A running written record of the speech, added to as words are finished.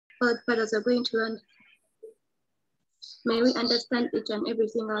But fathers are going to learn. May we understand each and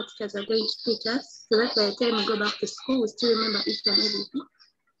everything our teachers are going to teach us, so that by the time we go back to school, we still remember each and everything.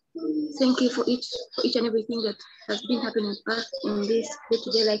 Thank you for each and everything that has been happening with us in this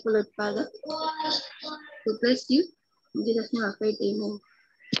day-to-day life, Lord Father. We bless you. In Jesus' name I pray, amen.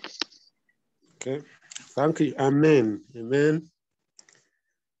 Okay, thank you, amen, amen.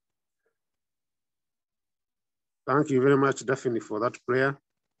 Thank you very much, Daphne, for that prayer.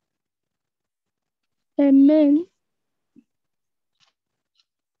 Amen.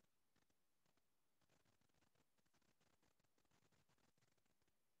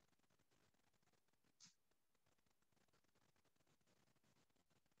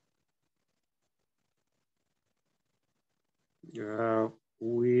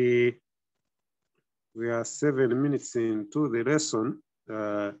 We are 7 minutes into the lesson.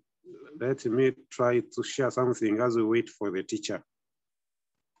 Let me try to share something as we wait for the teacher.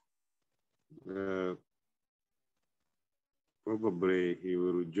 Probably he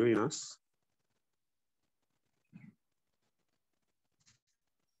will join us.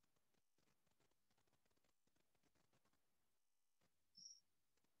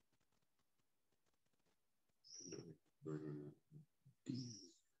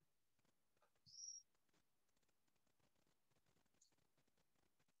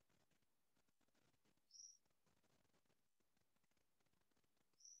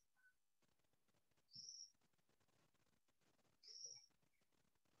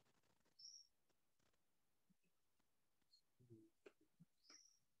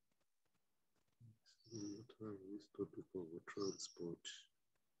 This topic of transport.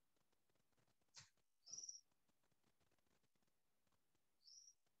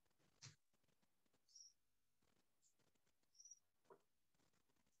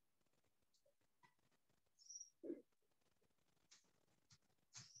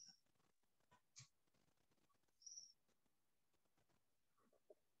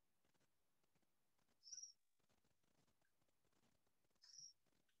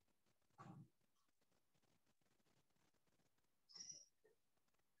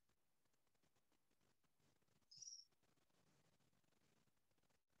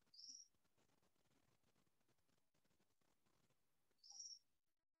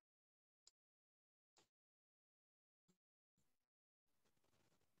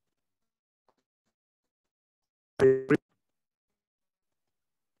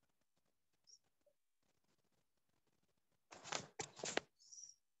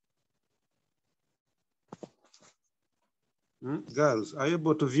 Girls, are you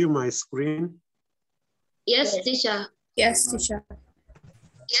able to view my screen? Yes, teacher. Yes, teacher.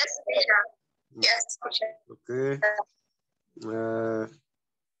 Yes, teacher. Yes, teacher. Okay.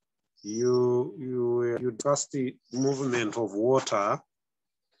 You trust the movement of water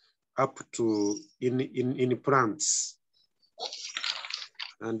up to in plants,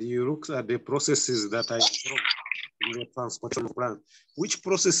 and you look at the processes that are involved in the transportation of plants. Which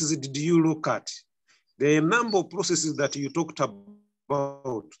processes did you look at? There are a number of processes that you talked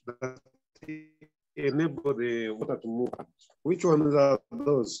about that enable the water to move. Which ones are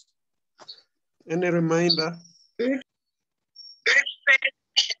those? Any reminder?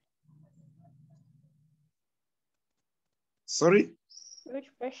 Sorry? Root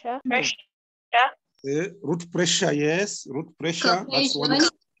pressure. Root pressure, yes. Root pressure, that's one.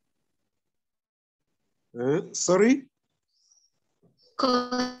 Sorry?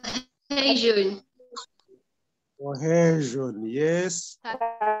 Cohesion. Cohesion, yes.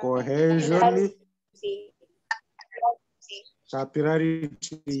 Cohesion.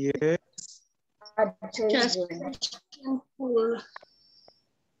 Capillarity, yes. Transpiration pool.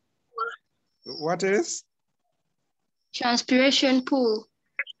 What else? Transpiration pool.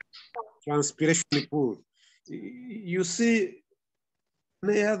 Transpiration pool. You see,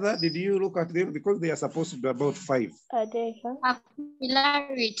 any other, did you look at them? Because they are supposed to be about 5. Adhesion.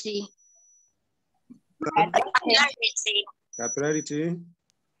 Capillarity. Capillarity.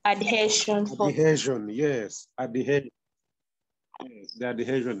 Adhesion. Adhesion, yes. Adhesion. Yes, the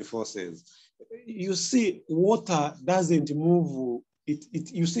adhesion forces. You see, water doesn't move.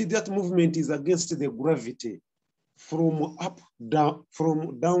 You see that movement is against the gravity from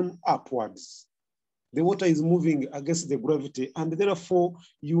down upwards. The water is moving against the gravity, and therefore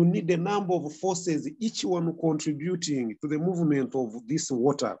you need a number of forces, each one contributing to the movement of this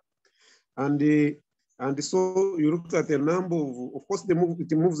water. And so you look at the number of course,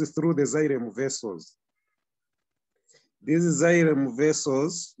 it moves through the xylem vessels. These xylem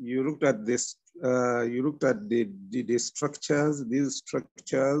vessels, you looked at this. You looked at the structures. These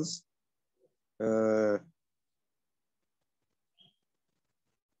structures.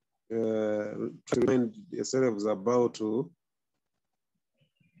 remind yourselves about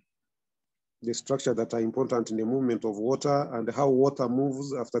the structure that are important in the movement of water and how water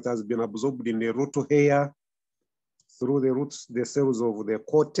moves after it has been absorbed in the root hair through the roots, the cells of the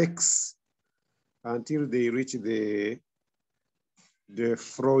cortex until they reach the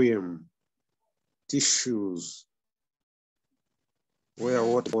phloem tissues where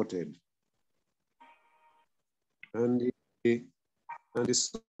water is coated. And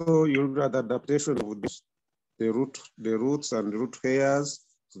so you look at the adaptation of the roots and root hairs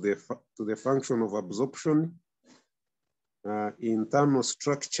to the function of absorption, internal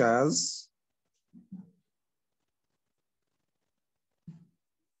structures.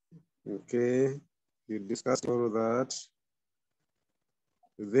 Okay, you discussed all of that.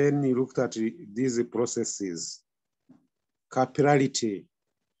 Then you looked at these processes. Capillarity,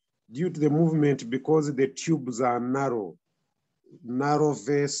 due to the movement, because the tubes are narrow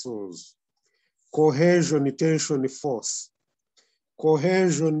vessels. Cohesion, tension, force.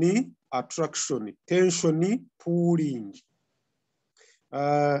 Cohesion, attraction. Tension, pulling.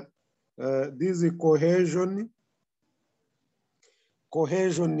 This cohesion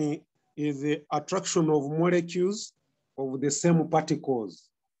is the attraction of molecules of the same particles.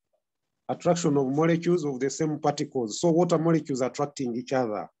 Attraction of molecules of the same particles. So water molecules attracting each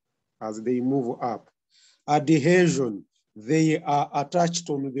other as they move up. Adhesion, they are attached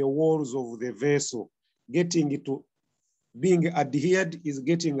on the walls of the vessel. Being adhered is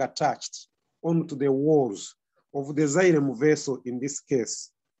getting attached onto the walls of the xylem vessel in this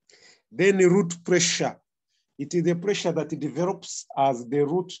case. Then root pressure. It is the pressure that develops as the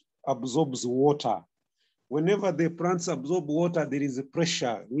root absorbs water. Whenever the plants absorb water, there is a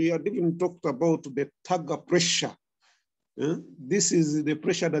pressure. We have even talked about the Tagger pressure. This is the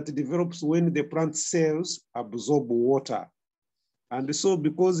pressure that develops when the plant cells absorb water. And so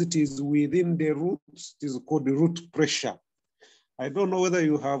because it is within the roots, it is called root pressure. I don't know whether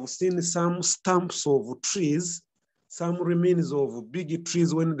you have seen some stumps of trees, some remains of big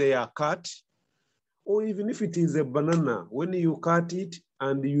trees when they are cut, or even if it is a banana, when you cut it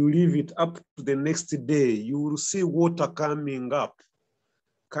and you leave it up to the next day, you will see water coming up,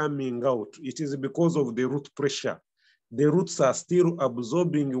 coming out. It is because of the root pressure. The roots are still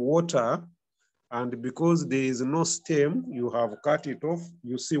absorbing water, and because there is no stem, you have cut it off,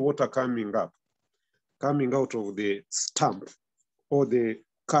 you see water coming up, coming out of the stump or the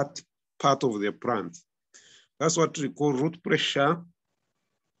cut part of the plant. That's what we call root pressure.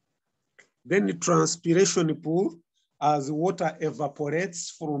 Then the transpiration pool, as water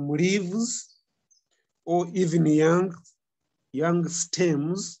evaporates from leaves or even young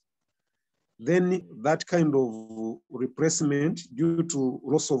stems, then that kind of replacement due to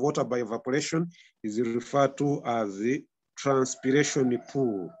loss of water by evaporation is referred to as the transpiration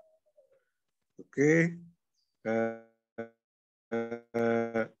pool. Okay. The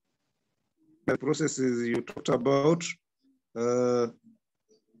processes you talked about.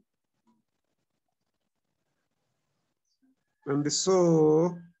 And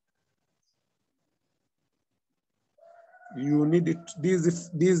so you need it,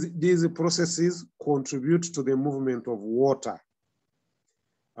 these processes contribute to the movement of water.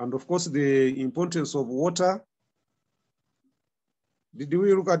 And of course, the importance of water. Did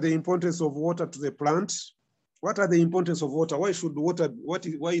we look at the importance of water to the plant? What are the importance of water? Why should water,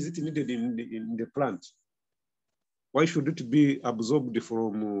 why is it needed in the plant? Why should it be absorbed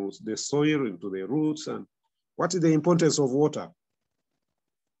from the soil into the roots? And what is the importance of water?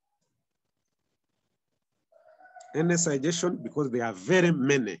 Any suggestion? Because there are very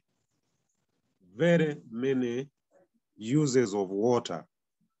many uses of water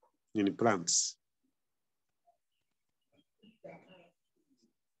in plants.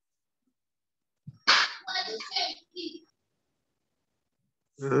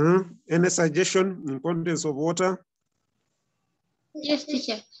 Any suggestion? Importance of water? Yes,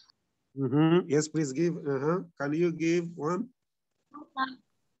 teacher. Yes, please give. Can you give one?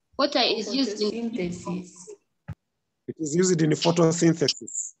 Water is used in photosynthesis. It is used in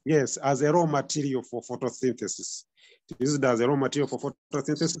photosynthesis. Yes, as a raw material for photosynthesis. It is used as a raw material for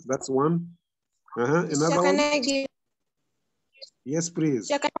photosynthesis. That's one. Another one? I give? Yes,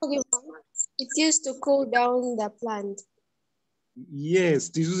 please. It's used to cool down the plant. Yes,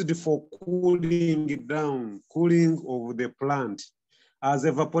 it is used for cooling down, cooling of the plant. As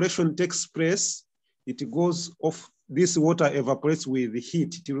evaporation takes place, it goes off. This water evaporates with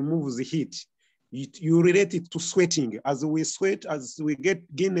heat. It removes the heat. You relate it to sweating. As we sweat, as we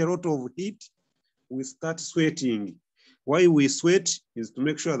gain a lot of heat, we start sweating. Why we sweat is to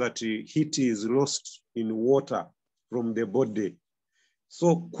make sure that heat is lost in water from the body.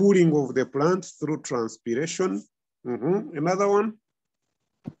 So cooling of the plant through transpiration. Another one.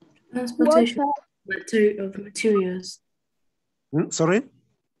 Transportation of materials. Sorry?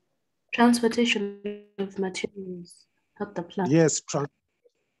 Transportation of materials, not the plant. Yes,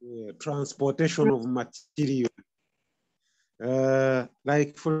 transportation of material.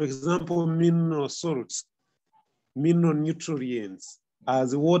 Like, for example, mineral salts, mineral nutrients.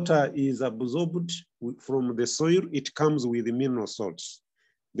 As water is absorbed from the soil, it comes with the mineral salts,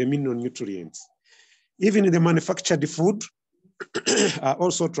 the mineral nutrients. Even the manufactured food are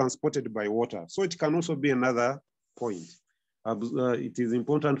also transported by water. So it can also be another point. It is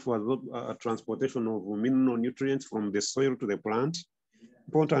important for transportation of mineral nutrients from the soil to the plant.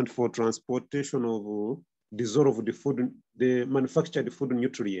 Important for transportation of dissolved food, the manufactured food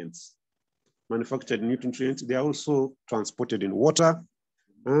nutrients. Manufactured nutrients, they are also transported in water.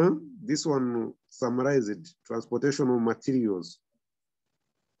 This one summarized transportation of materials.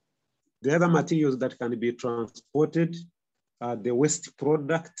 The other materials that can be transported are the waste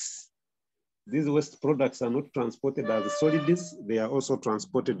products. These waste products are not transported as solids, they are also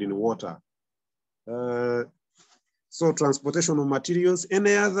transported in water. So transportation of materials,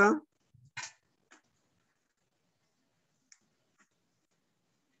 any other?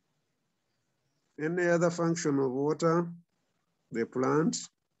 Any other function of water, the plant?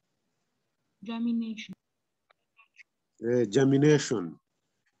 Germination. Germination,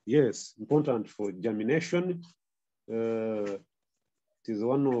 yes, important for germination. It is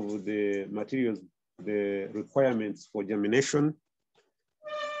one of the materials, the requirements for germination.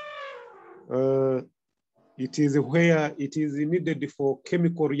 It is where it is needed for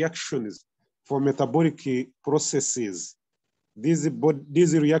chemical reactions, for metabolic processes.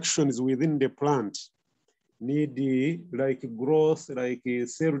 These reactions within the plant need like growth, like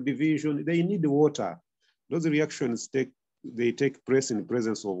cell division, they need water. Those reactions take place in the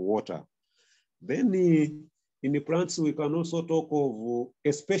presence of water. Then in the plants, we can also talk of,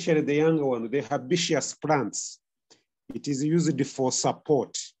 especially the younger one, the herbaceous plants. It is used for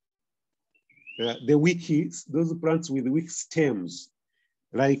support. The weak, those plants with weak stems,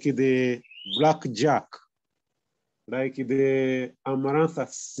 like the blackjack, like the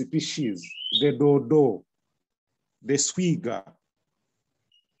amaranthus species, the dodo, the swiga.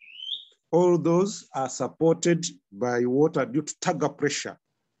 All those are supported by water due to Tagger pressure.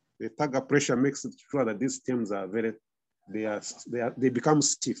 The Tagger pressure makes it sure that these stems are they become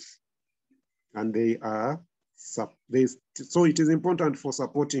stiff, and so it is important for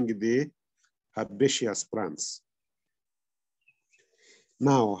supporting the herbaceous plants.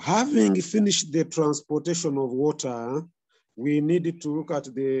 Now, having finished the transportation of water, we need to look at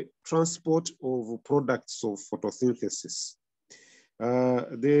the transport of products of photosynthesis.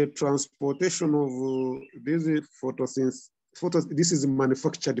 The transportation of this is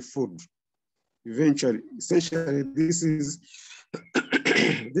manufactured food. Essentially, this is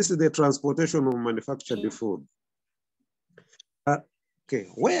the transportation of manufactured food. Okay,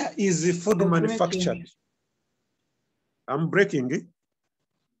 where is the food manufactured? I'm breaking it.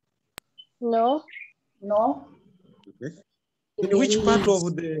 No. No. Okay. In which part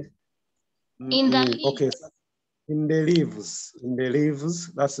of the? In the leaves. Okay, in the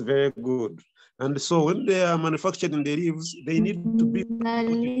leaves, that's very good. And so when they are manufactured in the leaves, they need to be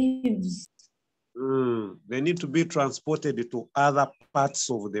they need to be transported to other parts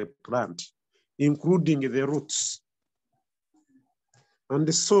of the plant, including the roots.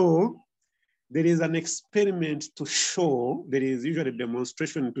 And so there is an experiment to show, there is usually a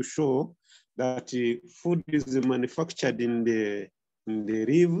demonstration to show that food is manufactured in the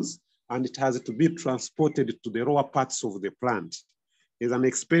leaves, and it has to be transported to the lower parts of the plant. There's an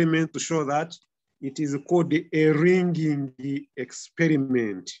experiment to show that. It is called a ringing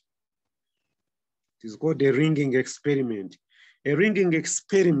experiment. It is called a ringing experiment. A ringing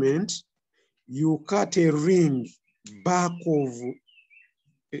experiment, you cut a ring back of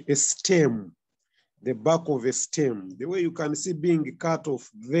a stem, the back of a stem, the way you can see being cut off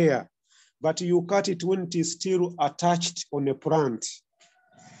there, but you cut it when it is still attached on a plant.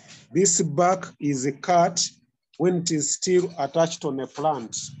 This back is cut when it is still attached on a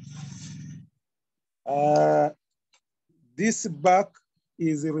plant. This back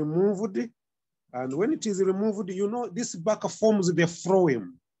is removed, and when it is removed, you know, this back forms the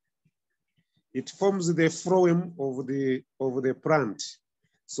phloem. It forms the phloem of the plant.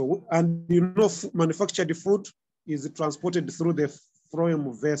 So, and you know, manufactured food is transported through the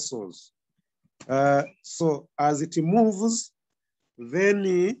phloem vessels. So as it moves, then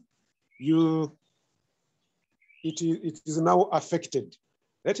it is now affected.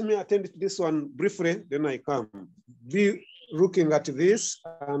 Let me attend to this one briefly, then I come. looking at this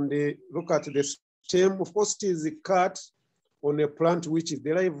and look at the stem. Of course, it is cut on a plant which is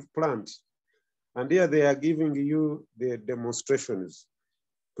the live plant. And here they are giving you the demonstrations.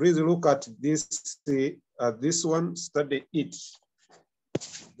 Please look at this one, study it.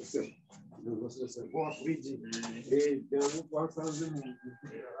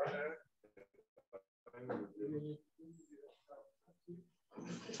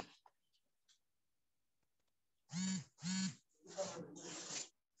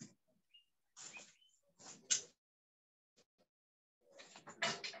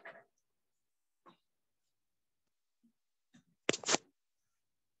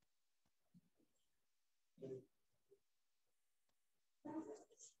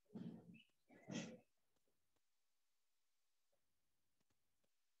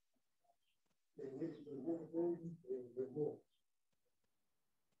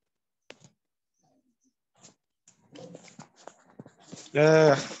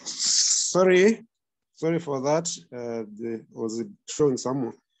 Sorry for that. Was showing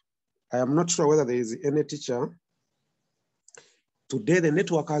someone. I am not sure whether there is any teacher. Today, the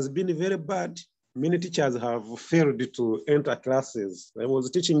network has been very bad. Many teachers have failed to enter classes. I was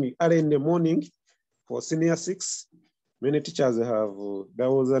teaching early in the morning for senior 6. Many teachers have,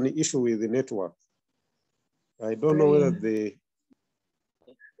 there was an issue with the network. I don't know whether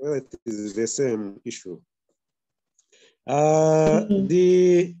it is the same issue.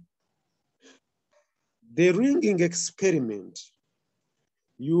 The ringing experiment,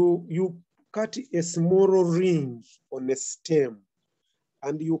 you cut a small ring on a stem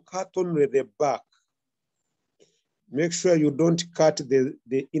and you cut only the back. Make sure you don't cut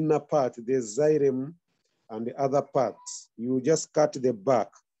the inner part, the xylem and the other parts. You just cut the back.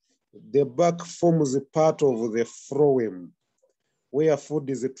 The back forms a part of the phloem where food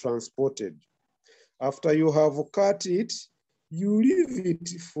is transported. After you have cut it, you leave it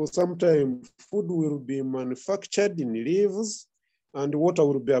for some time. Food will be manufactured in leaves and water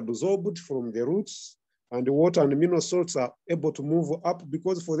will be absorbed from the roots, and the water and mineral salts are able to move up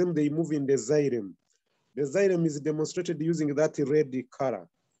because for them, they move in the xylem. The xylem is demonstrated using that red color,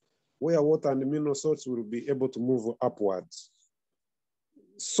 where water and mineral salts will be able to move upwards.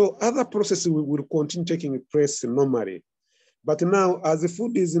 So other processes will continue taking place normally. But now, as the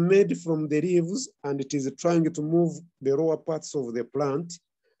food is made from the leaves and it is trying to move the lower parts of the plant,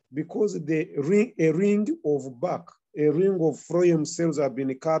 because a ring of bark, a ring of phloem cells have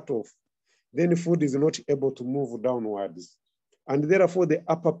been cut off, then food is not able to move downwards. And therefore, the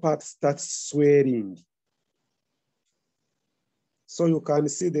upper part starts swelling. So you can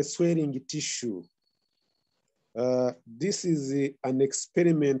see the swelling tissue. This is an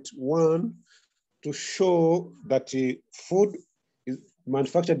experiment 1 to show that food is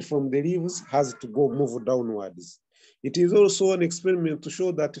manufactured from the leaves has to go move downwards. It is also an experiment to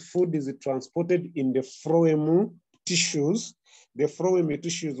show that food is transported in the phloem tissues, the phloem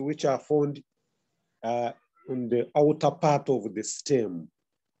tissues which are found on the outer part of the stem,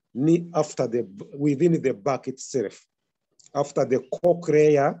 within the bark itself. After the cork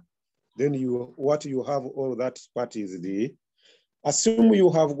layer, then what you have all that part is assume you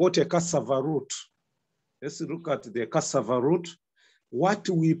have got a cassava root. Let's look at the cassava root. What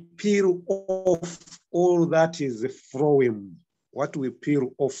we peel off, all that is the phloem. What we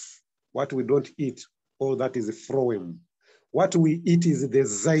peel off, what we don't eat, all that is the phloem. What we eat is the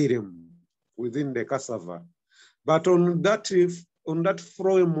xylem within the cassava. But on that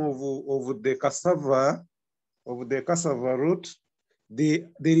phloem of the cassava root, there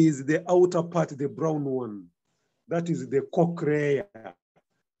is the outer part, the brown one. That is the cork layer.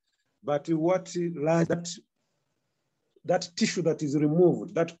 But that tissue that is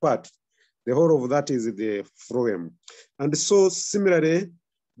removed, that part, the whole of that is the phloem. And so similarly,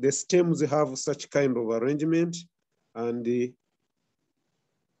 the stems have such kind of arrangement, and it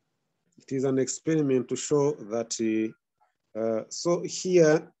is an experiment to show that. So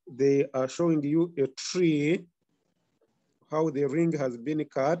here they are showing you a tree, how the ring has been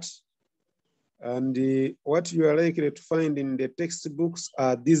cut. And what you are likely to find in the textbooks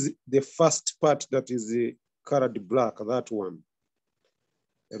are the first part that is colored black, that one.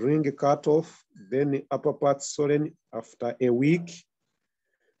 A ring cut off, then the upper part swollen after a week,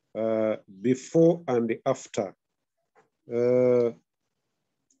 before and after.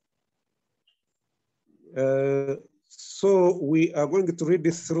 So we are going to read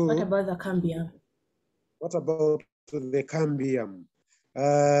this through. What about the cambium? What about the cambium?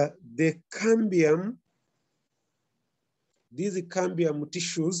 The cambium, these cambium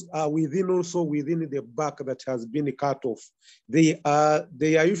tissues are also within the bark that has been cut off. They are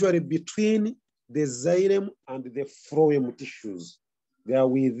usually between the xylem and the phloem tissues. They are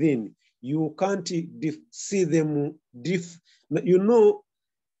within. You can't see them, you know,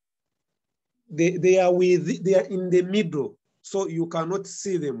 they are in the middle, so you cannot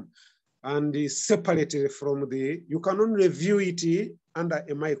see them and separated from you can only view it under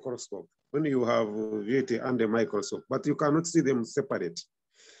a microscope when you have viewed it under a microscope, but you cannot see them separate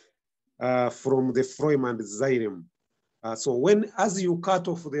from the phloem and xylem. So as you cut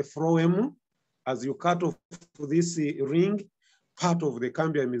off the phloem, as you cut off this ring, part of the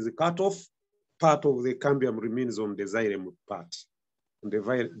cambium is cut off, part of the cambium remains on the xylem part, on the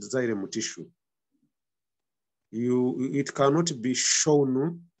xylem tissue. It cannot be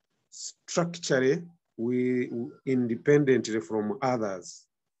shown structurally independently from others.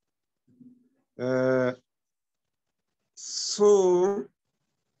 So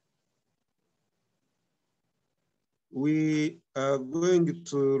we are going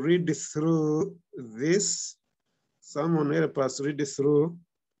to read through this. Someone help us read through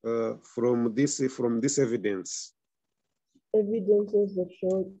from this evidence. Evidences that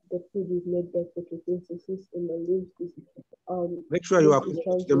show that food is made by photosynthesis in the leaves is make sure you are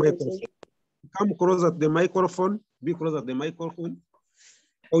close to the microphone. Come closer to the microphone. Be closer to the microphone.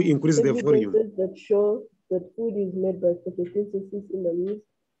 Or increase the volume. Evidences that show that food is made by photosynthesis in the leaves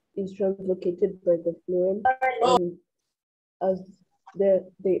is translocated by the phloem, and as they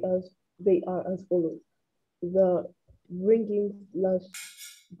are as follows: the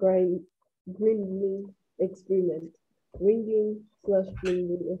ringing/grinding experiment.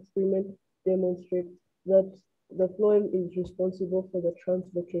 Ringing/grinding experiment demonstrates that the phloem is responsible for the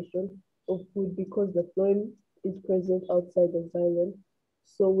translocation of food because the phloem is present outside the xylem.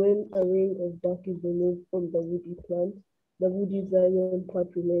 So when a ring of bark is removed from the woody plant, the woody xylem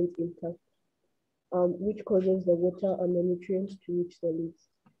part remains intact, which causes the water and the nutrients to reach the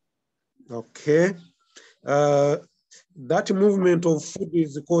leaves. Okay. That movement of food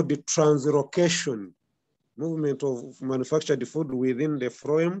is called the translocation. Movement of manufactured food within the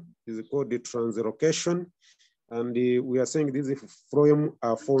phloem is called the translocation. And we are saying these phloem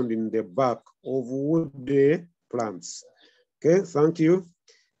are found in the bark of woody plants. Okay, thank you.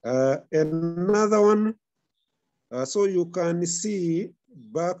 Another one, so you can see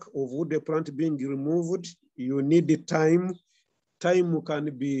bark of woody plant being removed. You need the time. Time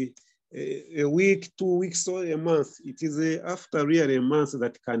can be a week, 2 weeks, or a month. It is after really a month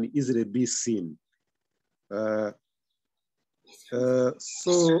that can easily be seen.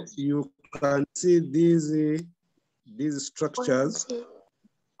 So you can see these structures.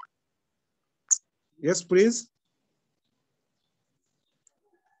 Yes, please.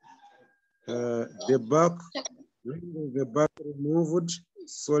 The bark removed,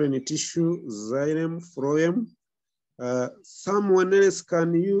 soil tissue, xylem, phloem. Someone else,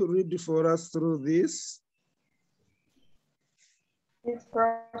 can you read for us through this? This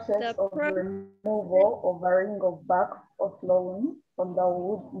process of removal of a ring of bark or phloem from the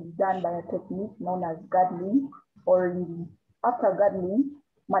wood is done by a technique known as girdling or ringing. After girdling,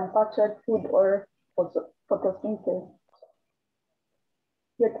 manufactured food or photosynthesis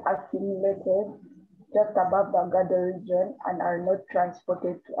get accumulated just above the girdle region and are not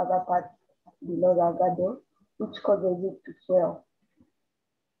transported to other parts below the girdle, which causes it to swell.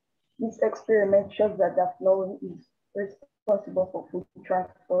 This experiment shows that the phloem is responsible for food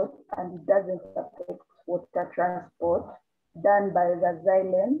transport and it doesn't affect water transport done by the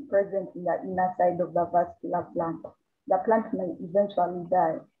xylem present in the inner side of the vascular plant. The plant may eventually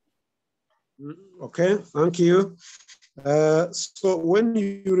die. Okay, thank you. So when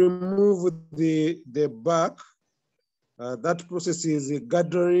you remove the bark, that process is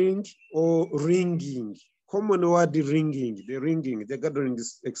gathering or ringing. Common word ringing, the gathering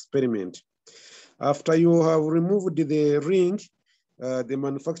experiment. After you have removed the ring, the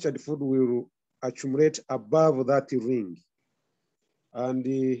manufactured food will accumulate above that ring. And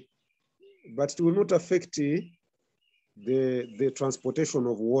but it will not affect the transportation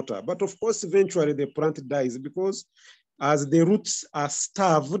of water. But of course, eventually the plant dies because as the roots are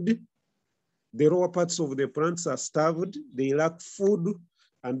starved, the lower parts of the plants are starved, they lack food,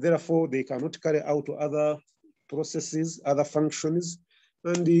 and therefore they cannot carry out other processes, other functions,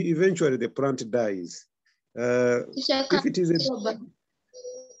 and eventually the plant dies. If it is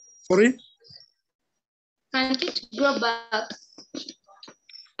sorry? Can't it grow back?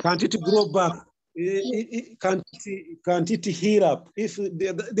 Can't it grow back? Can't it heal up? If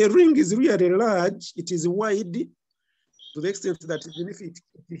the ring is really large, it is wide to the extent that even if it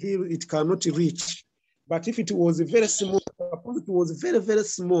heals, it cannot reach. But if it was very small, suppose it was very, very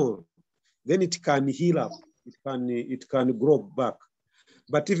small, then it can heal up. It can grow back.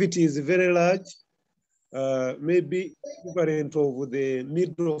 But if it is very large, maybe equivalent of the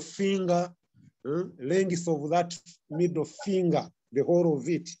middle finger, length of that middle finger, the whole of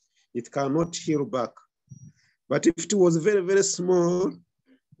it, it cannot heal back. But if it was very, very small,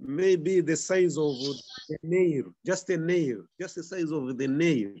 maybe the size of a nail, just a nail, just the size of the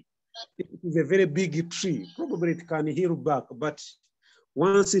nail. If it is a very big tree, probably it can heal back. But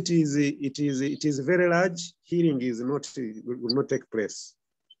once it is very large, healing will not take place.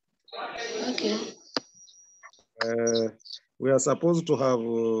 Okay. We are supposed to have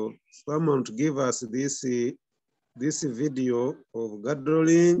someone to give us this video of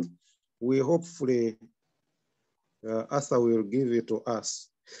gathering. We hopefully Arthur will give it to us.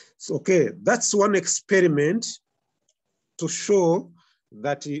 So, okay, that's one experiment to show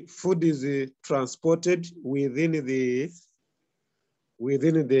that food is transported within the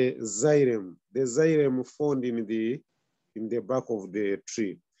xylem found in the back of the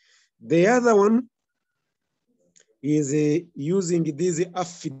tree. The other one is using these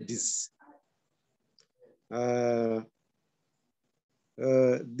aphids.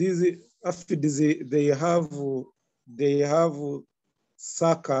 These aphids, they have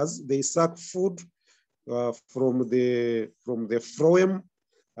suckers. They suck food from the phloem,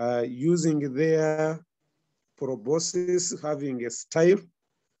 using their proboscis, having a style.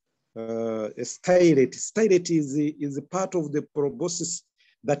 A stylet. Stylet is a part of the proboscis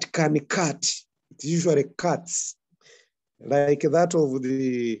that can cut. It usually cuts, like that of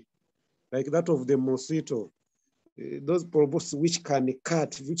the mosquito. Those proboscis which can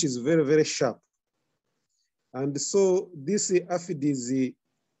cut, which is very, very sharp. And so this aphid is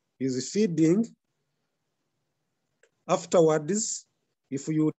feeding. Afterwards, if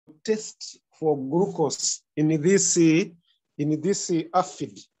you test for glucose in this aphid,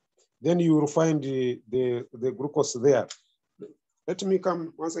 then you will find the glucose there. Let me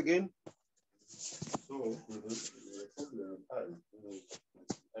come once again. So,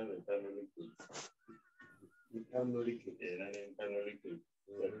 internal liquid.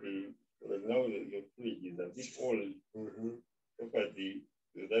 But now your fridge is a bit old. Look at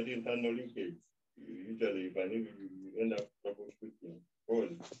that internal leakage. Usually, you can end up troubleshooting because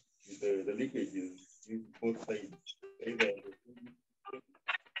the leakage is both sides, either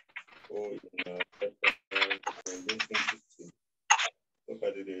or in condensing system. Look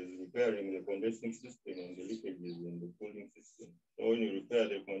at repairing the condensing system and the leakages in the cooling system. So when you repair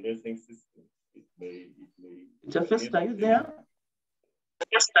the condensing system, it may. Jafest, are you there?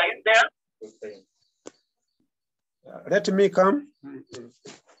 Let me come.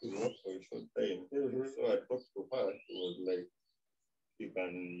 Not for a short time. So I talked to her. She was like, you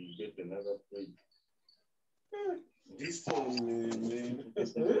can get another fridge. This one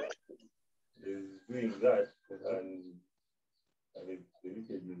is doing that, and the leakage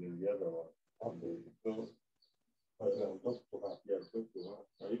is in the other one. Okay. So I'll talk to her. Yeah, talk to her.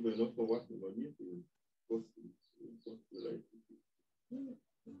 I even also working on it.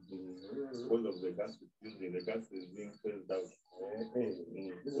 All of the gas is using, the gas is being phased out.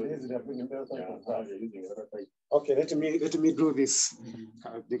 Okay, let me do this.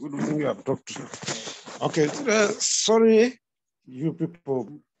 The good thing you have talked to. Okay, sorry, you people.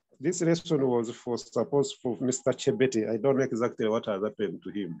 This lesson was supposed for Mr. Chebete. I don't know exactly what has happened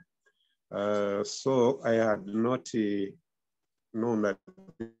to him. So I had not known that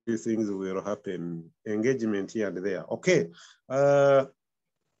these things will happen. Engagement here and there. Okay.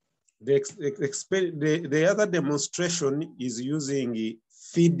 The other demonstration is using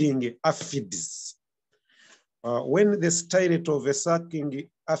feeding aphids. When the stylet of a sucking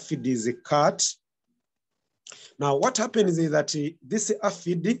aphid is cut, now what happens is that this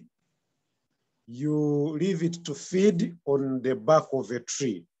aphid, you leave it to feed on the back of a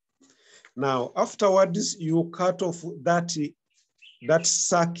tree. Now, afterwards, you cut off that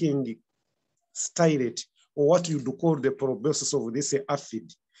sucking stylet, or what you do call the proboscis of this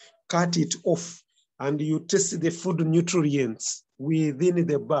aphid. Cut it off, and you test the food nutrients within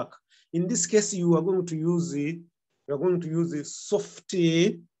the back. In this case, you are going to use the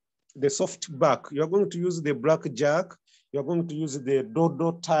soft back. You are going to use the blackjack. You are going to use the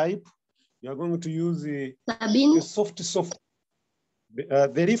dodo type. You are going to use the soft.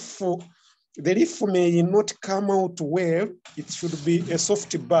 The leaf may not come out well. It should be a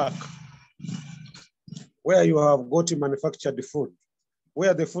soft back where you have got manufactured food,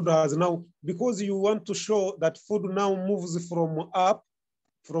 where the food has now, because you want to show that food now moves from up,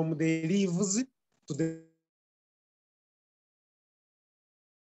 from the leaves to the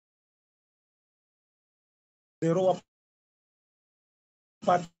lower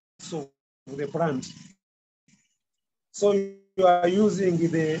parts of the plant. So you are using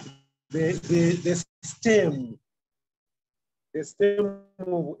the stem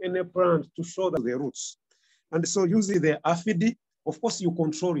of any plant to show the roots. And so using the aphid, of course you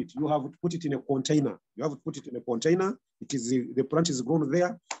control it. You have to put it in a container. You have to put it in a container. It is the plant is grown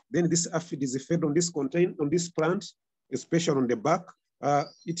there. Then this aphid is fed on this container, on this plant, especially on the back.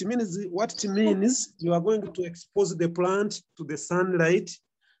 It means, what it means, you are going to expose the plant to the sunlight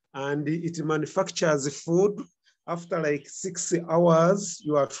and it manufactures food. After like 6 hours,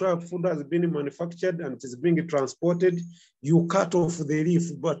 your food has been manufactured and it is being transported. You cut off the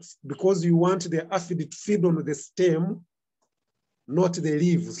leaf, but because you want the aphid to feed on the stem, not the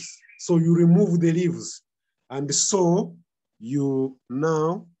leaves. So you remove the leaves. And so you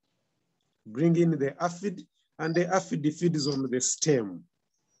now bring in the aphid, and the aphid feeds on the stem.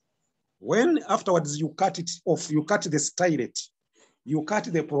 When afterwards you cut it off, you cut the stylet, you cut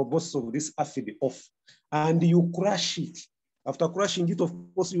the proboscis of this aphid off, and you crush it. After crushing it, of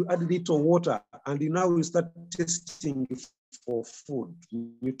course, you add a little water, and now you start testing for food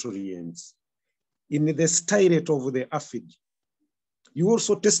nutrients in the stylet of the aphid. You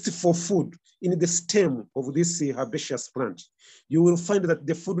also test for food in the stem of this herbaceous plant. You will find that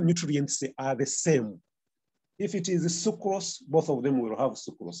the food nutrients are the same. If it is sucrose, both of them will have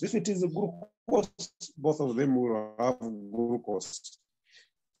sucrose. If it is glucose, both of them will have glucose.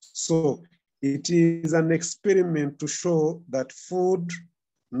 So it is an experiment to show that food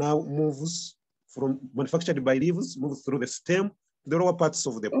now moves from manufactured by leaves, moves through the stem to the lower parts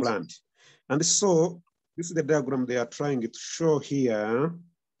of the plant. And so this is the diagram they are trying to show here.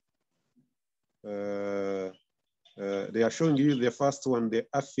 They are showing you the first one, the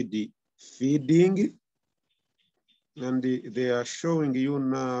aphid feeding. And they are showing you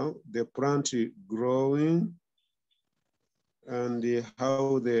now the plant growing and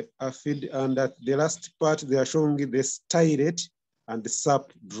how the aphid, and at the last part, they are showing the stylet and the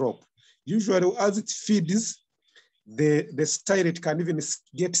sap drop. Usually as it feeds, the stylet can even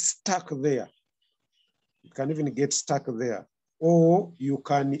get stuck there. It can even get stuck there. Or you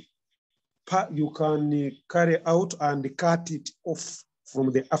can carry out and cut it off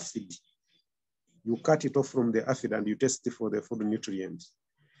from the aphid. You cut it off from the aphid and you test it for the food nutrients.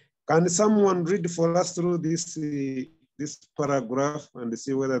 Can someone read for us through this paragraph and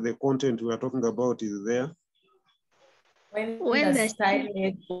see whether the content we are talking about is there? When the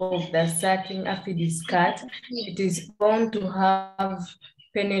stylet of the suckling aphid is cut, it is found to have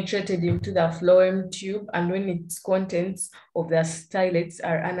penetrated into the phloem tube, and when its contents of the stylets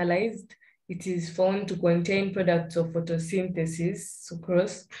are analyzed, it is found to contain products of photosynthesis,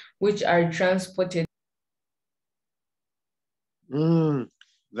 sucrose, which are transported.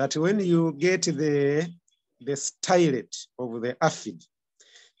 That when you get the stylet of the aphid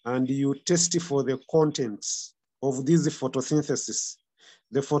and you test for the contents of these photosynthesis,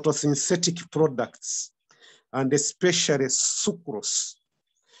 the photosynthetic products, and especially sucrose,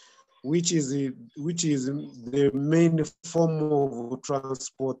 which is the main form of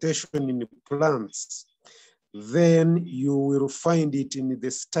transportation in plants, then you will find it in the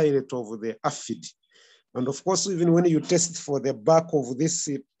stylet of the aphid. And of course, even when you test for the back of this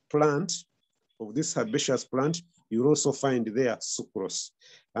plant, of this herbaceous plant, you also find there sucrose.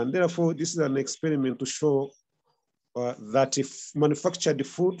 And therefore, this is an experiment to show that if manufactured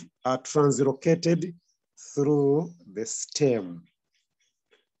food are translocated through the stem.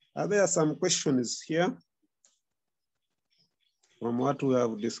 Are there some questions here from what we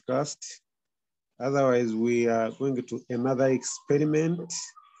have discussed? Otherwise, we are going to another experiment.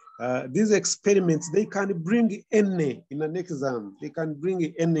 These experiments, they can bring any in an exam. They can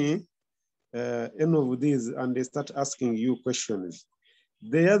bring any of these and they start asking you questions.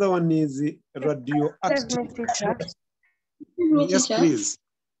 The other one is radioactive. Yes, please.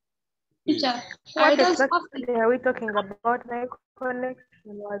 Teacher, what exactly are we talking about? My connection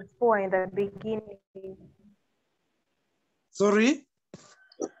was poor in the beginning. Sorry?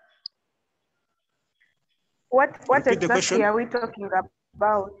 What exactly are we talking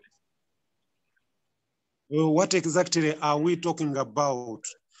about? What exactly are we talking about?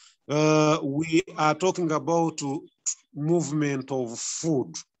 We are talking about movement of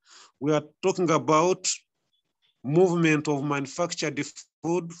food. We are talking about movement of manufactured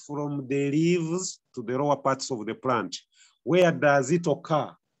food from the leaves to the lower parts of the plant. Where does it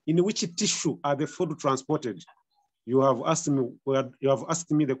occur? In which tissue are the food transported? You have asked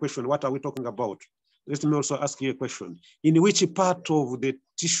me the question, what are we talking about? Let me also ask you a question. In which part of the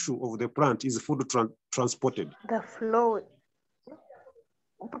tissue of the plant is food transported? The phloem.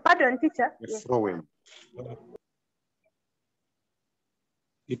 Pardon, teacher. The phloem.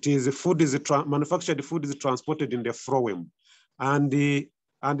 It is manufactured food is transported in the phloem, and the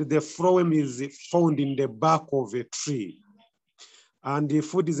phloem is found in the bark of a tree, and the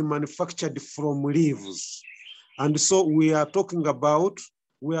food is manufactured from leaves. And so we are trying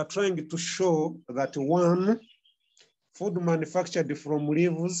to show that one, food manufactured from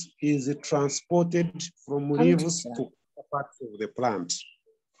leaves is transported from leaves to parts of the plant.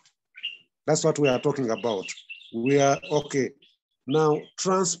 That's what we are talking about. Now,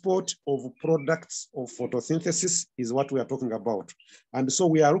 transport of products of photosynthesis is what we are talking about. And so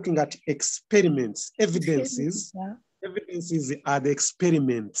we are looking at experiments, evidences. Evidences are the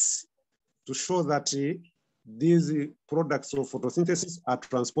experiments to show that these products of photosynthesis are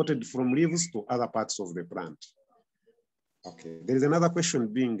transported from leaves to other parts of the plant. Okay, there is another question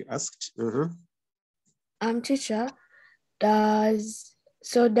being asked. Teacher, does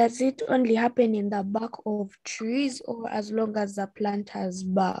it only happen in the bark of trees, or as long as the plant has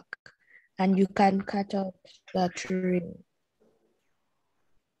bark and you can cut out the tree?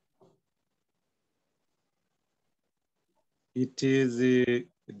 It is,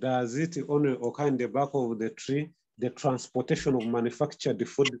 does it only occur in the bark of the tree? The transportation of manufactured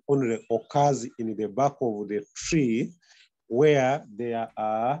food only occurs in the bark of the tree where there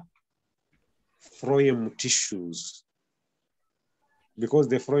are phloem tissues. Because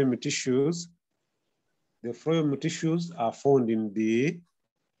the phloem tissues are found in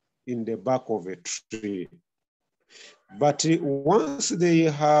the bark of a tree. But once they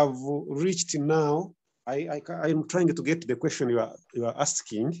have reached now, I'm trying to get the question you are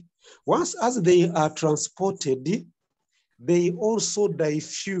asking. Once as they are transported, they also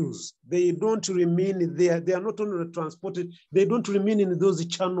diffuse. They don't remain there. They are not only transported, they don't remain in those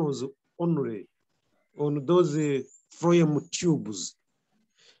channels only, on those phloem tubes.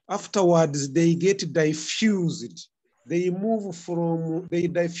 Afterwards, they get diffused. They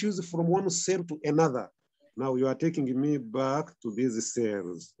diffuse from one cell to another. Now you are taking me back to these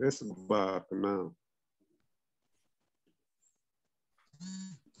cells. Let's go back now.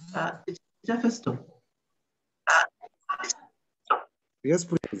 Jefferson. Yes,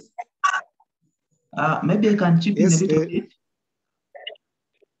 please. Maybe I can chip in a little bit.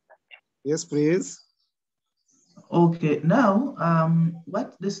 Yes, please. Okay, now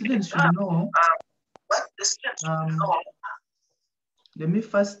what the students should know. Let me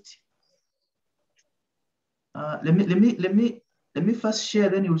first let me first share,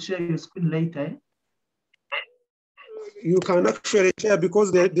 then you'll share your screen later. You can actually share,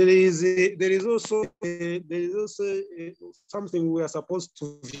 because there is also something we are supposed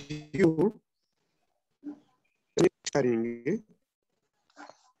to view.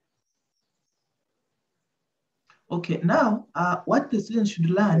 Okay, now what the students should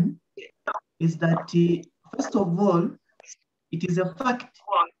learn is that first of all, it is a fact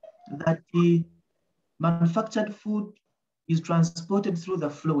that the manufactured food is transported through the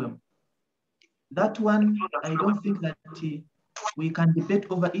phloem. That one, I don't think that we can debate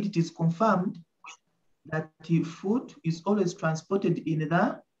over it. It is confirmed that food is always transported in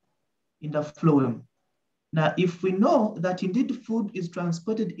the phloem. Now, if we know that indeed food is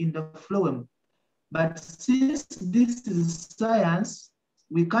transported in the phloem, but since this is science,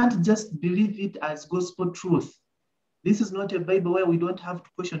 we can't just believe it as gospel truth. This is not a Bible where we don't have to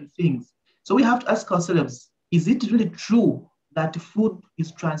question things. So we have to ask ourselves, is it really true that food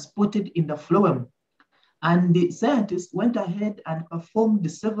is transported in the phloem? And the scientists went ahead and performed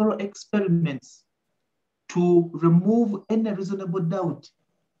several experiments to remove any reasonable doubt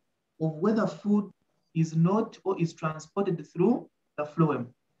of whether food is not or is transported through the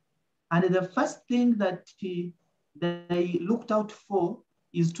phloem. And the first thing that they looked out for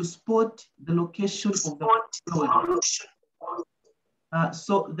is to spot the location of the phloem.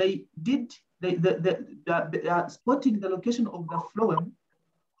 So they did, spotting the location of the phloem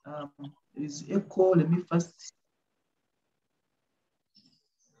is echo. Let me first.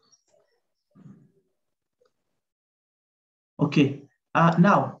 Okay,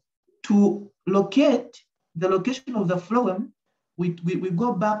 now to locate the location of the phloem, we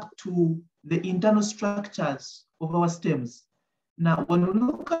go back to the internal structures of our stems. Now, when we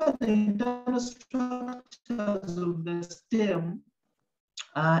look at the internal structures of the stem,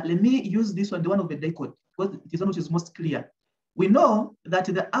 let me use this one, the one of the dicot, because it is one which is most clear. We know that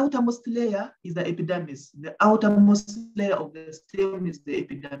the outermost layer is the epidermis. The outermost layer of the stem is the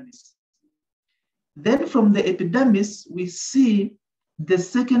epidermis. Then from the epidermis, we see the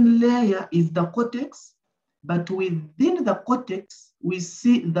second layer is the cortex, but within the cortex, we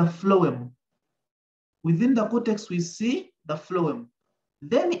see the phloem. Within the cortex, we see the phloem.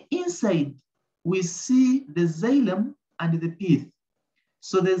 Then inside, we see the xylem and the pith.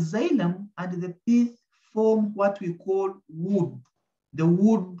 So the xylem and the pith form what we call wood, the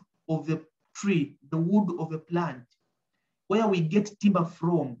wood of the tree, the wood of a plant, where we get timber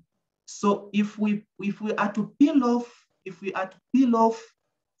from. So if we are to peel off,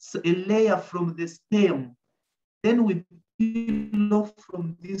 a layer from the stem, then we peel off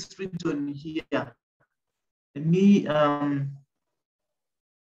from this region here.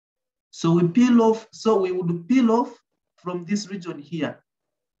 So we peel off, so we would peel off from this region here.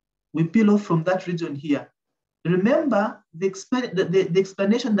 We peel off from that region here. Remember the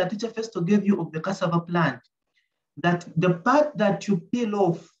explanation that Teacher Festo gave you of the cassava plant, that the part that you peel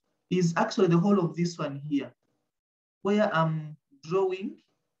off is actually the whole of this one here, where I'm drawing.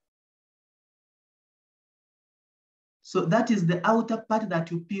 So that is the outer part that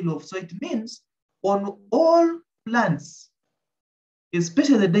you peel off. So it means on all plants,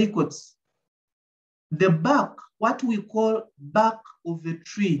 especially the dicots, the bark, what we call bark of the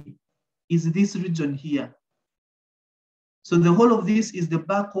tree, is this region here. So the whole of this is the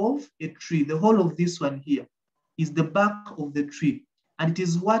bark of a tree. The whole of this one here is the bark of the tree, and it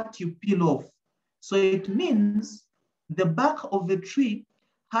is what you peel off. So it means the bark of the tree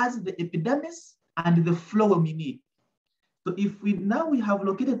has the epidermis and the phloem in it. So if we have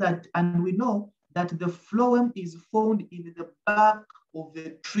located that, and we know that the phloem is found in the bark of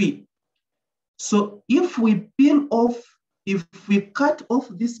the tree. So if we peel off, if we cut off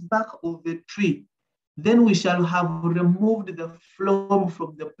this bark of the tree, then we shall have removed the phloem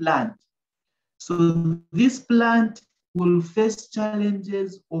from the plant. So this plant will face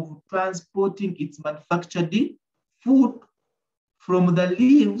challenges of transporting its manufactured food from the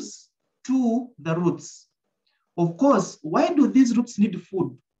leaves to the roots. Of course, why do these roots need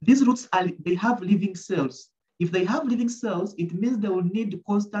food? These roots, they have living cells. If they have living cells, it means they will need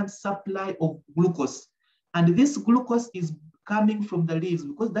constant supply of glucose. And this glucose is coming from the leaves,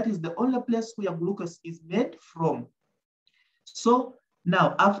 because that is the only place where glucose is made from. So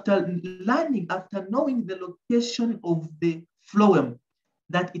now, after knowing the location of the phloem,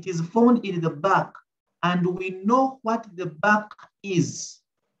 that it is found in the bark, and we know what the bark is.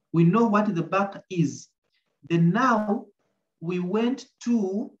 Then now we went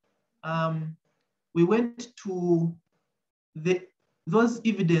to those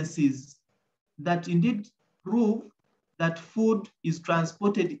evidences that indeed prove that food is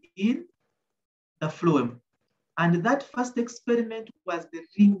transported in the phloem. And that first experiment was the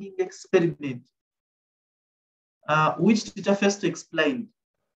ringing experiment, which Teacher Festo explained.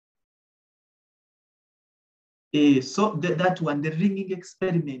 So that one, the ringing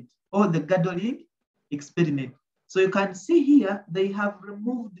experiment, or the gathering experiment. So you can see here, they have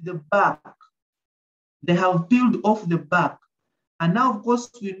removed the bark. They have peeled off the bark. And now, of course,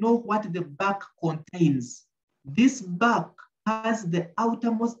 we know what the bark contains. This bark has the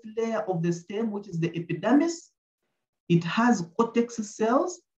outermost layer of the stem, which is the epidermis. It has cortex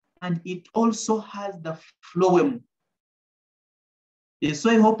cells, and it also has the phloem. So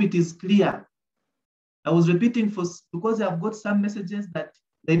I hope it is clear. I was repeating because I've got some messages that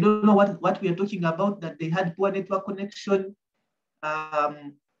they don't know what we are talking about, that they had poor network connection.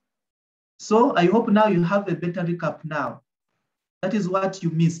 So I hope now you have a better recap now. That is what you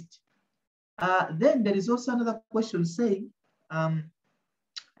missed. Then there is also another question saying, I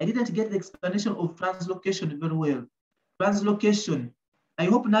didn't get the explanation of translocation very well. Translocation, I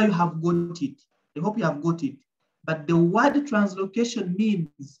hope now you have got it. I hope you have got it. But the word translocation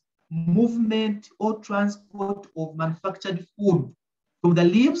means movement or transport of manufactured food from the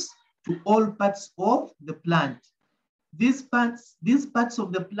leaves to all parts of the plant. These parts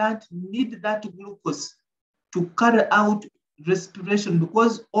of the plant need that glucose to carry out respiration,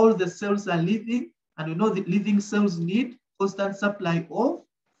 because all the cells are living, and we know the living cells need constant supply of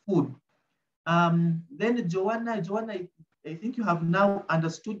food. Then Joanna, I think you have now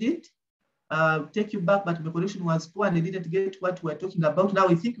understood it. Take you back, but my connection was poor and I didn't get what we're talking about. Now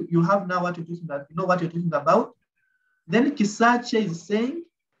I think you have now what you're talking about, you know what you're talking about. Then Kisache is saying,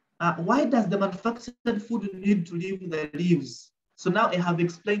 why does the manufactured food need to leave the leaves? So now I have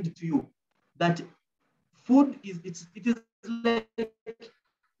explained to you that food it is like,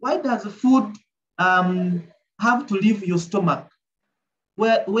 why does food have to leave your stomach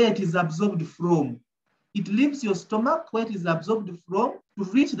where it is absorbed from? It leaves your stomach where it is absorbed from to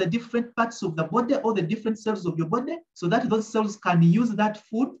reach the different parts of the body or the different cells of your body, so that those cells can use that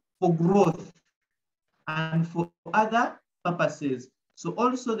food for growth and for other purposes. So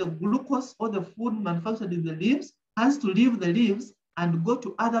also the glucose or the food manufactured in the leaves has to leave the leaves and go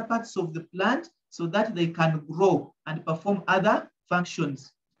to other parts of the plant so that they can grow and perform other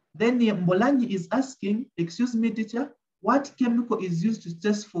functions. Then Mbolanyi is asking, excuse me, teacher, what chemical is used to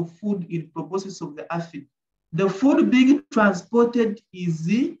test for food in proboscis of the aphid? The food being transported is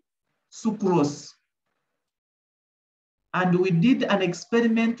the sucrose. And we did an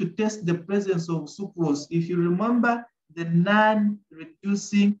experiment to test the presence of sucrose. If you remember, the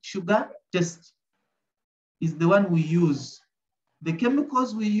non-reducing sugar test is the one we use. The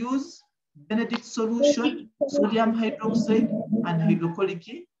chemicals we use, Benedict solution, sodium hydroxide, and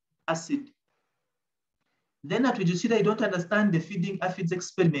hydrochloric acid. Then at Vijusida, I don't understand the feeding aphids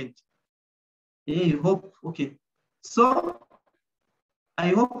experiment. I hope, okay. So I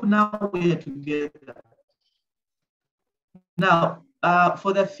hope now we are together. Now,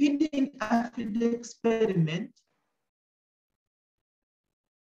 for the feeding aphid experiment,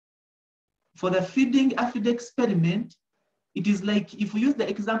 it is like if we use the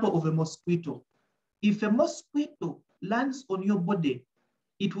example of a mosquito. If a mosquito lands on your body,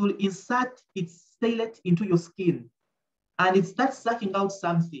 it will insert its stylet into your skin and it starts sucking out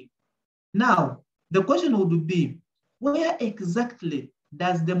something. Now, the question would be, where exactly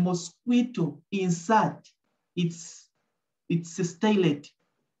does the mosquito insert its stylet?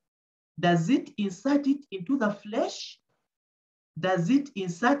 Does it insert it into the flesh? Does it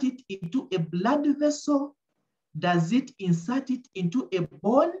insert it into a blood vessel? Does it insert it into a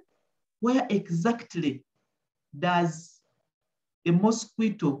bone? Where exactly does a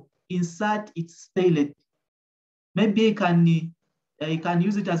mosquito insert its stylet? Maybe I can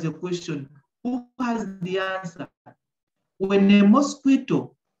use it as a question. Who has the answer? When a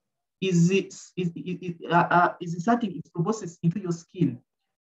mosquito is inserting its proboscis into your skin,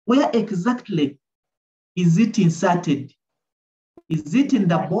 where exactly is it inserted? Is it in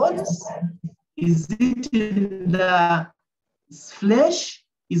the bones? Is it in the flesh?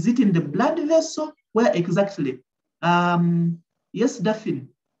 Is it in the blood vessel? Where exactly? Yes, Daphne.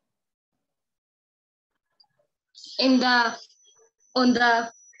 On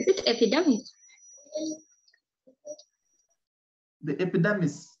the is it epidermis? The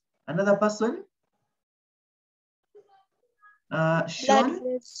epidermis. Another person? Sean? Blood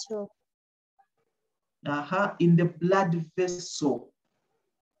vessel. In the blood vessel.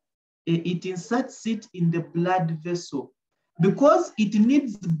 It inserts it in the blood vessel because it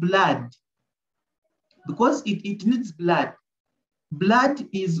needs blood. Because it needs blood. Blood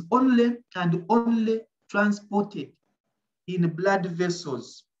is only and only transported in blood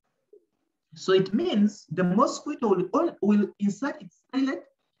vessels. So it means the mosquito will insert its stylet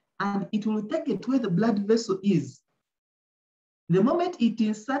and it will take it where the blood vessel is. The moment it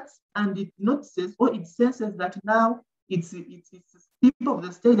inserts and it notices or it senses that now its tip of the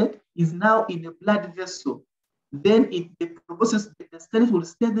stylet is now in a blood vessel, then the stylet will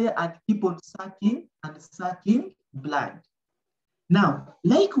stay there and keep on sucking and sucking blood. Now,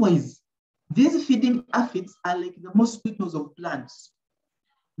 likewise, these feeding aphids are like the mosquitoes of plants.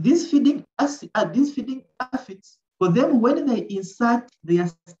 These feeding aphids, for them, when they insert their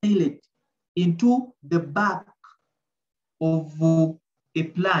stylet into the bark of a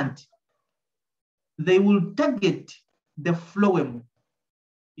plant, they will target the phloem.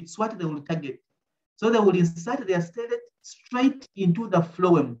 It's what they will target. So they will insert their stylet straight into the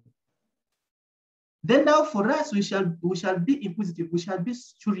phloem. Then now for us, we shall be inquisitive. We shall be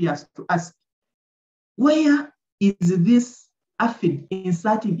curious to ask, where is this aphid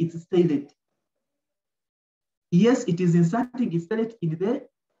inserting its stylet? Yes, it is inserting its stylet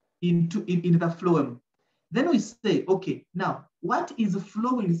into the phloem. Then we say, okay, now what is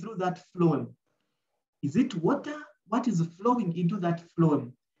flowing through that phloem? Is it water? What is flowing into that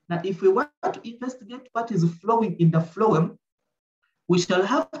phloem? Now, if we want to investigate what is flowing in the phloem, we shall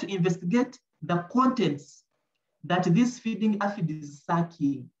have to investigate the contents that this feeding aphid is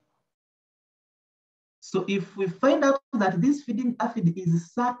sucking. So if we find out that this feeding aphid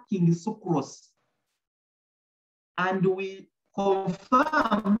is sucking sucrose, and we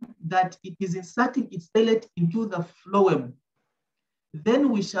confirm that it is inserting its stylet into the phloem,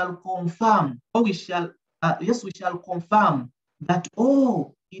 then we shall confirm, or we shall confirm that,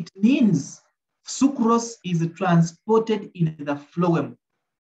 oh, it means sucrose is transported in the phloem.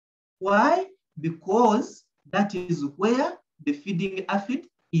 Why? Because that is where the feeding aphid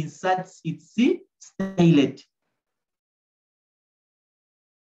inserts its stylet.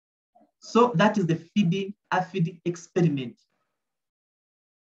 So that is the feeding aphid experiment.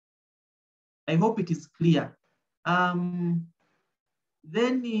 I hope it is clear. Then,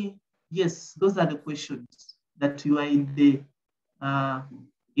 yes, those are the questions that you are in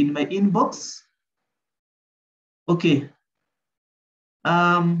my inbox. Okay.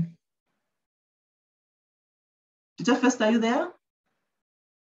 Teacher First, are you there?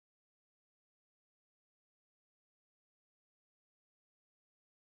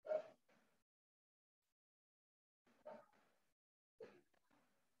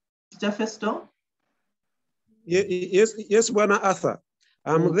 Teacher Festo? Yes, Bwana Arthur.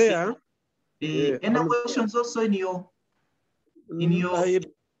 I'm there. Any questions also in your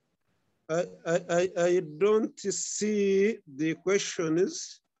I don't see the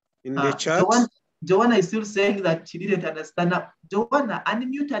questions in the chat. Joanna is still saying that she didn't understand. Joanna,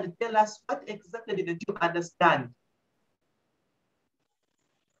 unmute and tell us what exactly did you understand?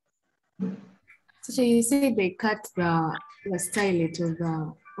 So you say they cut the stylet of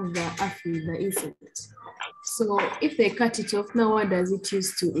the aphid, the insect. So if they cut it off, now what does it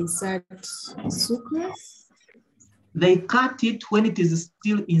use to insert sucrose? They cut it when it is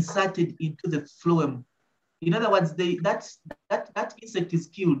still inserted into the phloem. In other words, that insect is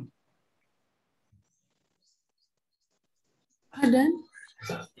killed. Pardon?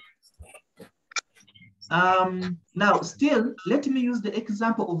 Now, still, let me use the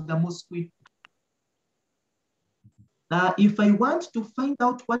example of the mosquito. If I want to find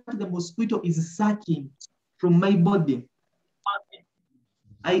out what the mosquito is sucking from my body,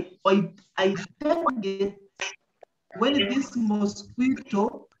 I target when this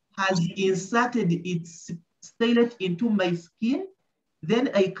mosquito has inserted its stylet into my skin, then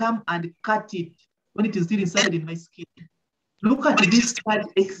I come and cut it when it is still inserted in my skin. Look at this part.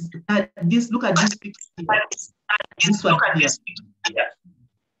 Look at this picture here. This one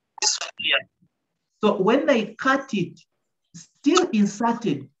here. So when I cut it, still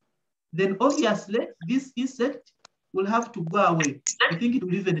inserted, then obviously this insect will have to go away. I think it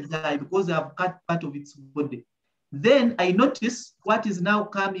will even die because I have cut part of its body. Then I notice what is now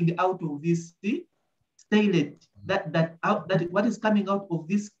coming out of this stylet. What is coming out of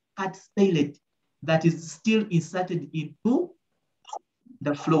this cut stylet that is still inserted into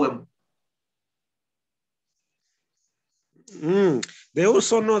the phloem. They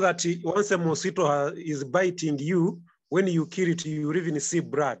also know that once a mosquito is biting you, when you kill it, you will even see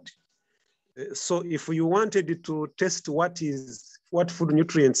blood. So if you wanted to test what food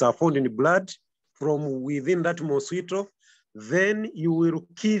nutrients are found in blood from within that mosquito, then you will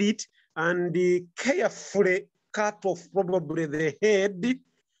kill it and carefully cut off probably the head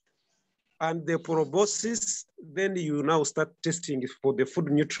and the proboscis. Then you now start testing for the food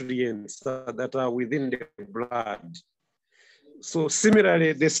nutrients that are within the blood. So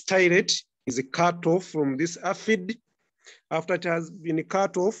similarly, the stylet is cut off from this aphid. After it has been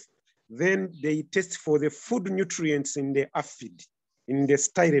cut off, then they test for the food nutrients in the aphid, in the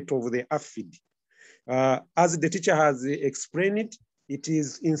stylet of the aphid. As the teacher has explained, it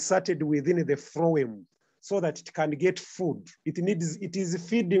is inserted within the phloem so that it can get food. It is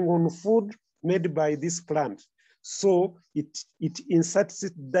feeding on food made by this plant. So it inserts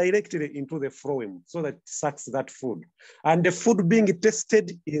it directly into the phloem so that it sucks that food. And the food being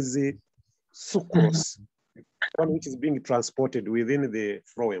tested is sucrose, one which is being transported within the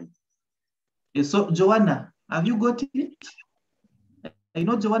phloem. So Joanna, have you got it? I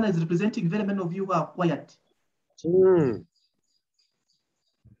know Joanna is representing very many of you who are quiet.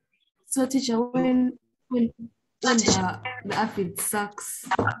 So teacher, when the aphid sucks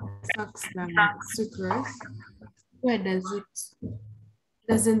the sucrose, where does it?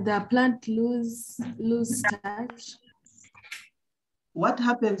 Doesn't the plant lose starch? What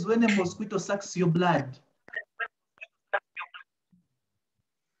happens when a mosquito sucks your blood?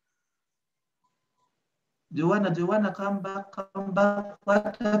 Joanna, come back.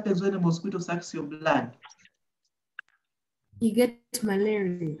 What happens when a mosquito sucks your blood? You get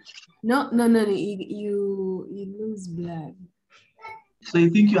malaria. No, you lose blood. So you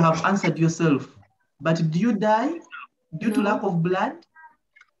think you have answered yourself, but do you die due to lack of blood?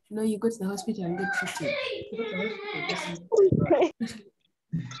 No, you go to the hospital and get treated.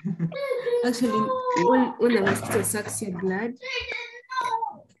 Actually, when a mosquito sucks your blood,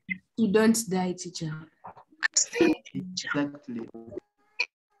 you don't die, teacher. Exactly.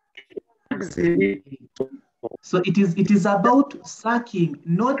 So it is about sucking,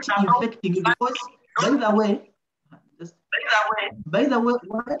 not infecting. Because by the way,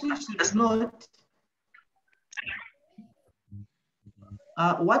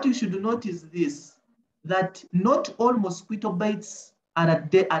 what you should note is this: that not all mosquito bites are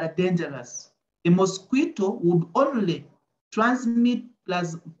dangerous. A mosquito would only transmit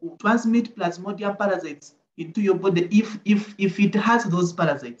Plasmodium parasites into your body if it has those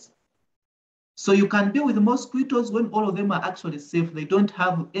parasites. So you can be with mosquitoes when all of them are actually safe. They don't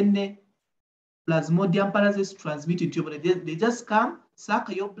have any Plasmodium parasites transmitted to your body. They just come, suck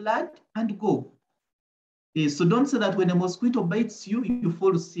your blood, and go. So don't say that when a mosquito bites you, you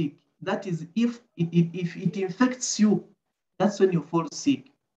fall sick. That is if it infects you, that's when you fall sick.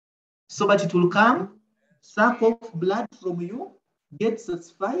 So, but it will come, suck off blood from you, gets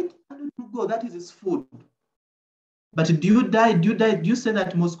satisfied and it will go. That is its food. But do you say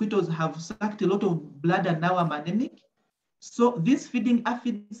that mosquitoes have sucked a lot of blood and now I'm anemic? So these feeding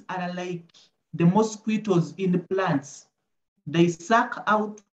aphids are like the mosquitoes in the plants. They suck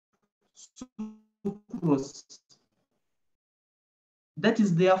out sucrose. That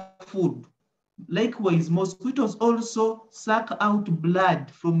is their food. Likewise, mosquitoes also suck out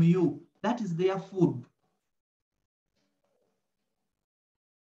blood from you. That is their food.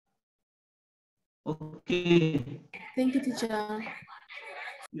 Okay. Thank you, teacher.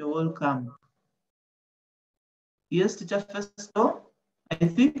 You're welcome. Yes, teacher Festo. I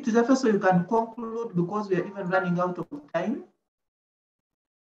think teacher Festo, you can conclude because we are even running out of time.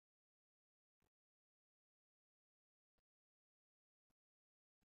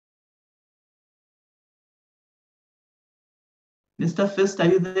 Mr. First, are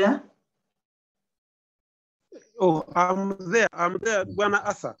you there? Oh, I'm there. I'm there, Bwana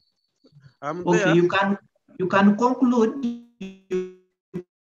Arthur. I'm there. Okay, you can conclude. You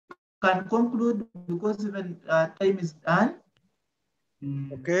can conclude because even time is done.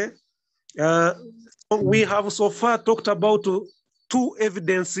 Okay. So we have so far talked about two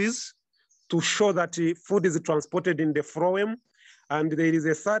evidences to show that food is transported in the phloem, and there is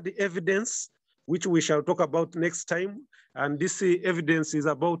a third evidence which we shall talk about next time. And this evidence is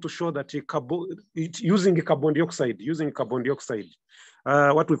about to show that using carbon dioxide,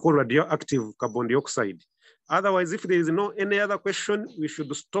 what we call radioactive carbon dioxide. Otherwise, if there is no any other question, we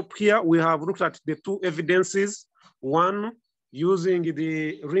should stop here. We have looked at the two evidences. One, using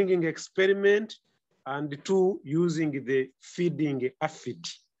the ringing experiment, and two, using the feeding aphid.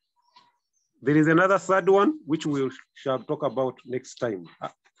 There is another third one, which we shall talk about next time.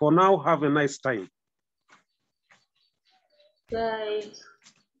 For now, have a nice time. Bye.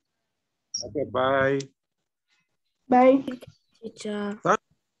 Okay, bye. Bye, teacher.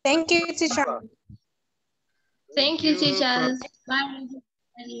 Thank you, teacher. Thank you, teachers. Bye.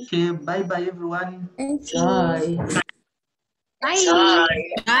 Okay, bye-bye, everyone. Thank you. Bye. Bye.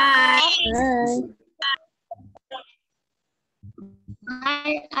 Bye.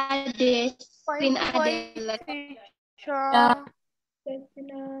 Bye, Ade. Queen Ade. Teacher.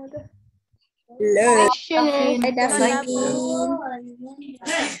 Hello. Bye, Bye, Daphne.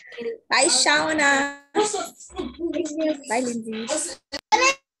 Bye, Shauna. Bye, Lindsay.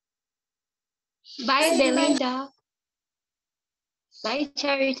 Bye, Belinda. Bye,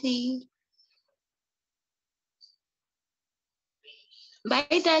 Charity. Bye,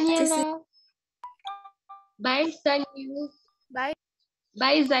 Daniela. Bye, Sanyu. Bye.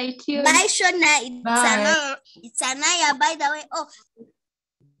 Bye, Zaitun. Bye, Shona. Bye. It's Anaya, by the way. Oh,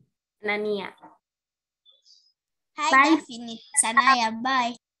 Nania. hi, Bye. Daphne. It's Anaya.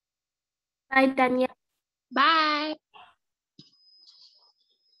 Bye. Bye, Daniel. Bye.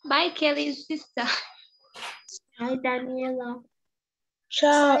 Bye, Kelly's sister. Hi, Daniela.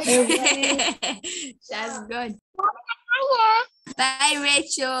 Ciao, That's good. Bye,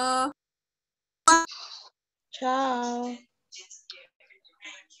 Rachel. Ciao.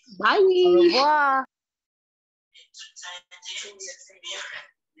 Bye. Au revoir.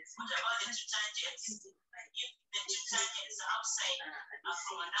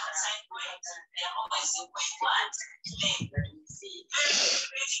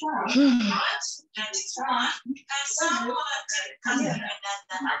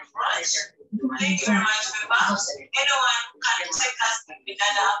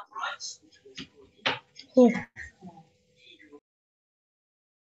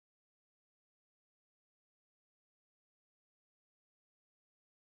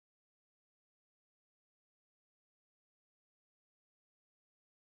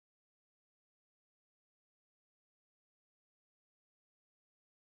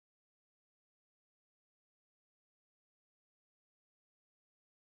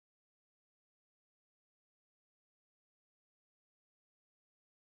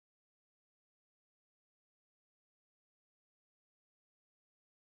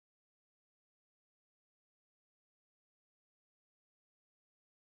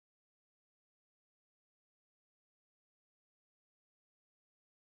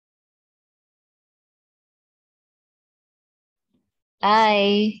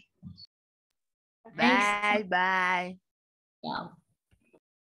 Bye. Bye, bye. Yeah.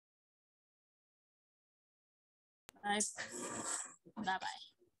 Bye. Bye-bye.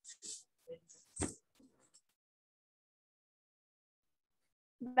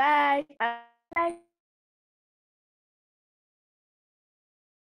 Bye. Bye.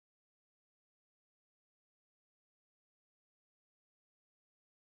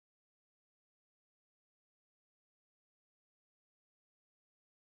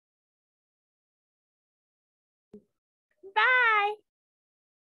 Bye.